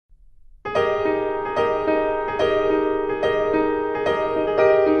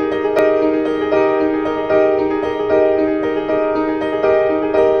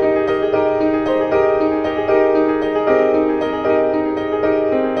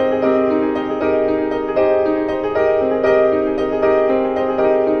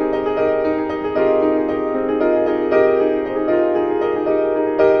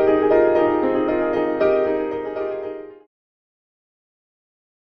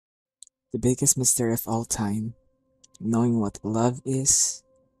The biggest mystery of all time, knowing what love is,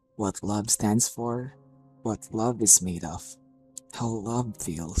 what love stands for, what love is made of, how love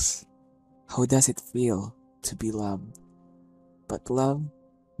feels. How does it feel to be loved? But love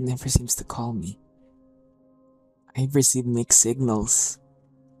never seems to call me. I've received mixed signals.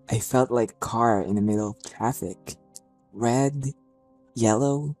 I felt like a car in the middle of traffic. Red,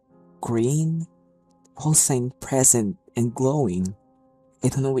 yellow, green, all signs present and glowing. I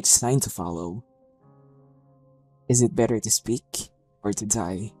don't know which sign to follow. Is it better to speak or to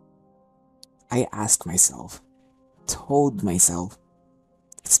die? I asked myself, told myself,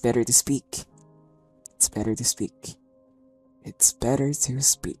 it's better to speak. It's better to speak. It's better to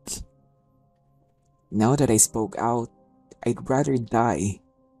speak. Now that I spoke out, I'd rather die.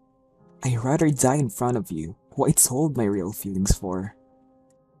 I'd rather die in front of you, who I told my real feelings for.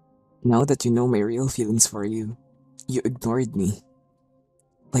 Now that you know my real feelings for you, you ignored me.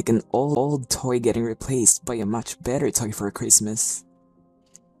 Like an old toy getting replaced by a much better toy for Christmas.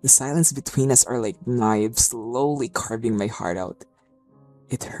 The silence between us are like knives slowly carving my heart out.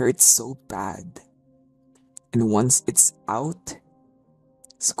 It hurts so bad. And once it's out,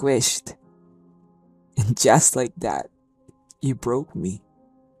 squished, and just like that, you broke me.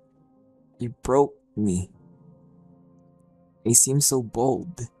 You broke me. I seem so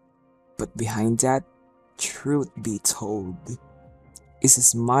bold, but behind that, truth be told, is a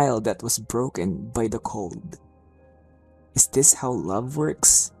smile that was broken by the cold. Is this how love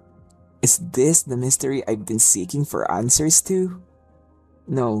works? Is this the mystery I've been seeking for answers to?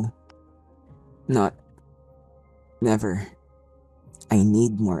 No, not never. I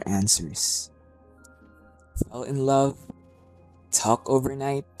need more answers. Fell in love, talk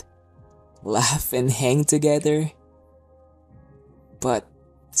overnight, laugh and hang together. But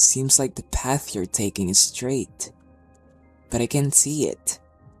seems like the path you're taking is straight. But I can't see it.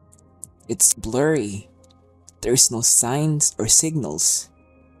 It's blurry. There's no signs or signals.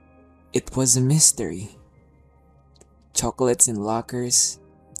 It was a mystery. Chocolates in lockers,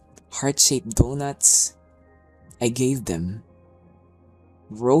 heart-shaped donuts. I gave them.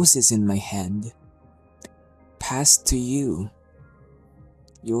 Roses in my hand. Passed to you.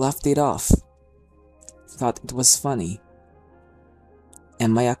 You laughed it off. Thought it was funny.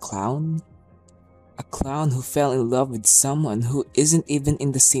 Am I a clown? A clown who fell in love with someone who isn't even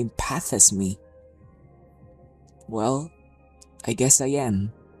in the same path as me? Well, I guess I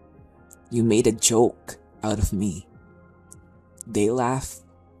am. You made a joke out of me. They laughed.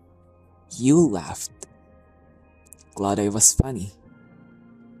 You laughed. Glad I was funny.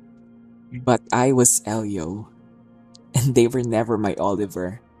 But I was Elio, and they were never my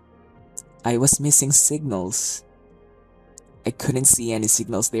Oliver. I was missing signals. I couldn't see any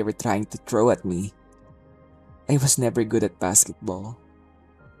signals they were trying to throw at me. I was never good at basketball.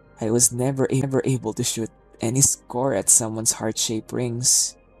 I was never able to shoot any score at someone's heart-shaped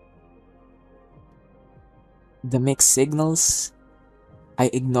rings. The mixed signals, I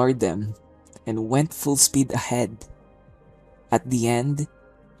ignored them and went full speed ahead. At the end,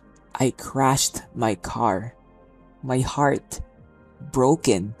 I crashed my car. My heart,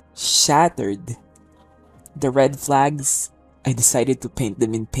 broken, shattered. The red flags, I decided to paint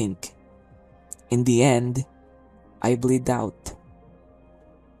them in pink. In the end, I bleed out.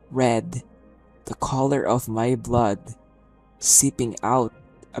 Red, the color of my blood, seeping out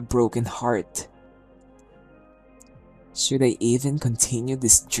a broken heart. Should I even continue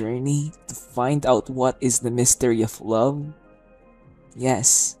this journey to find out what is the mystery of love?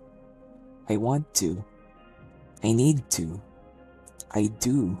 Yes, I want to. I need to. I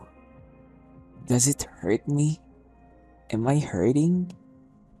do. Does it hurt me? Am I hurting?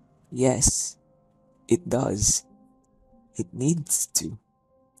 Yes, it does. It needs to.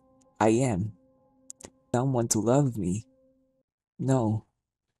 I am. Someone to love me. No,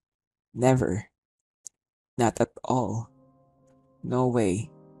 never. Not at all. No way.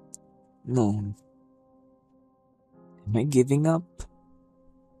 No. Am I giving up?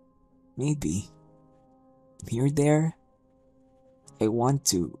 Maybe. Here, there. I want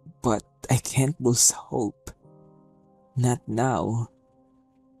to, but I can't lose hope. Not now.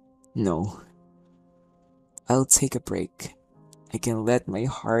 No. I'll take a break. I can let my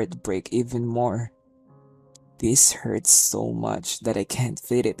heart break even more. This hurts so much that I can't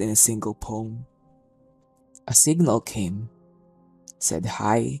fit it in a single poem. A signal came, said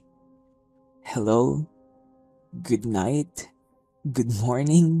hi, hello, good night, good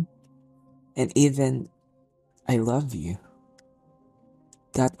morning, and even I love you.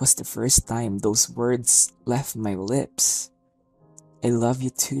 That was the first time those words left my lips. I love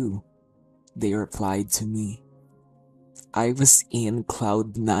you too, they replied to me. I was in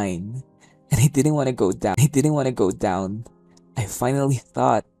cloud 9, and I didn't want to go down. I finally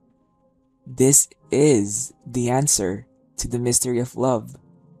thought, this is the answer to the mystery of love.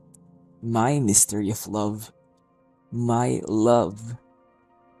 My mystery of love. My love.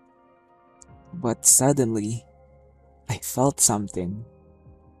 But suddenly, I felt something.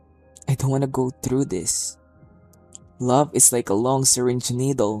 I don't want to go through this. Love is like a long syringe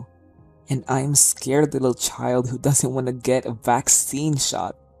needle, and I'm a scared little child who doesn't want to get a vaccine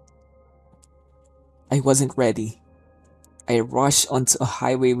shot. I wasn't ready. I rushed onto a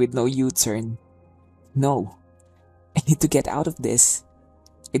highway with no U turn. No, I need to get out of this.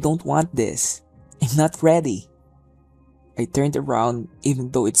 I don't want this. I'm not ready. I turned around even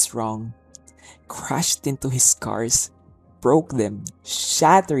though it's wrong, crashed into his cars, broke them,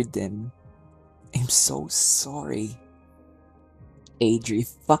 shattered them. I'm so sorry. Adri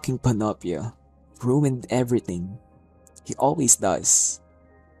fucking Panopia ruined everything. He always does.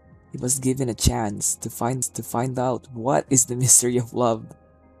 He was given a chance to find out what is the mystery of love,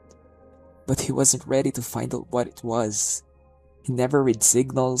 but he wasn't ready to find out what it was. He never read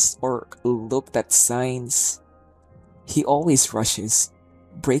signals or looked at signs. He always rushes,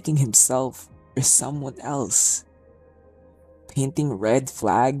 breaking himself or someone else, painting red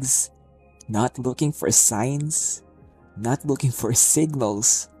flags, not looking for signs, not looking for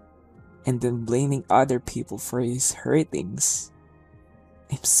signals, and then blaming other people for his hurtings.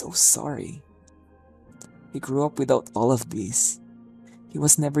 I'm so sorry. He grew up without all of these. He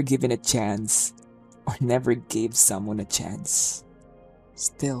was never given a chance, or never gave someone a chance.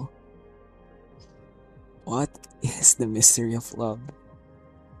 Still, what is the mystery of love?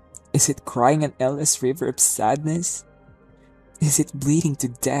 Is it crying an endless river of sadness? Is it bleeding to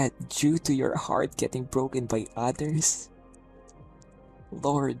death due to your heart getting broken by others?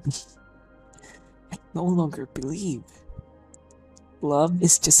 Lord, I no longer believe. Love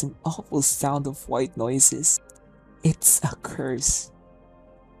is just an awful sound of white noises. It's a curse.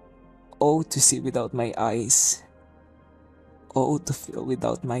 Oh, to see without my eyes. Oh, to feel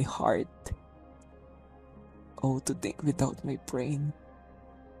without my heart. Oh, to think without my brain.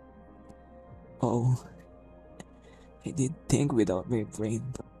 Oh, I did think without my brain.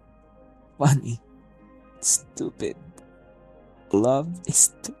 Funny. Stupid. Love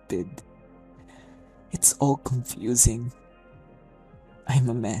is stupid. It's all confusing. I'm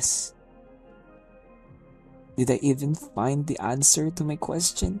a mess. Did I even find the answer to my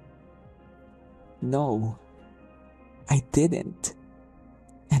question? No, I didn't.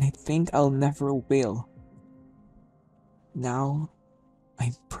 And I think I'll never will. Now,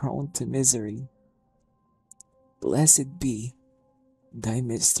 I'm prone to misery. Blessed be thy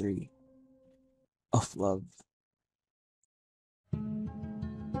mystery of love.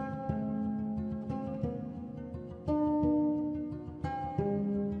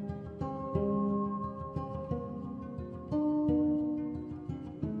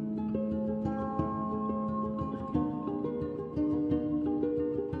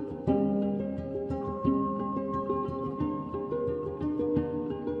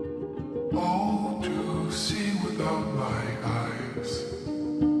 All to see without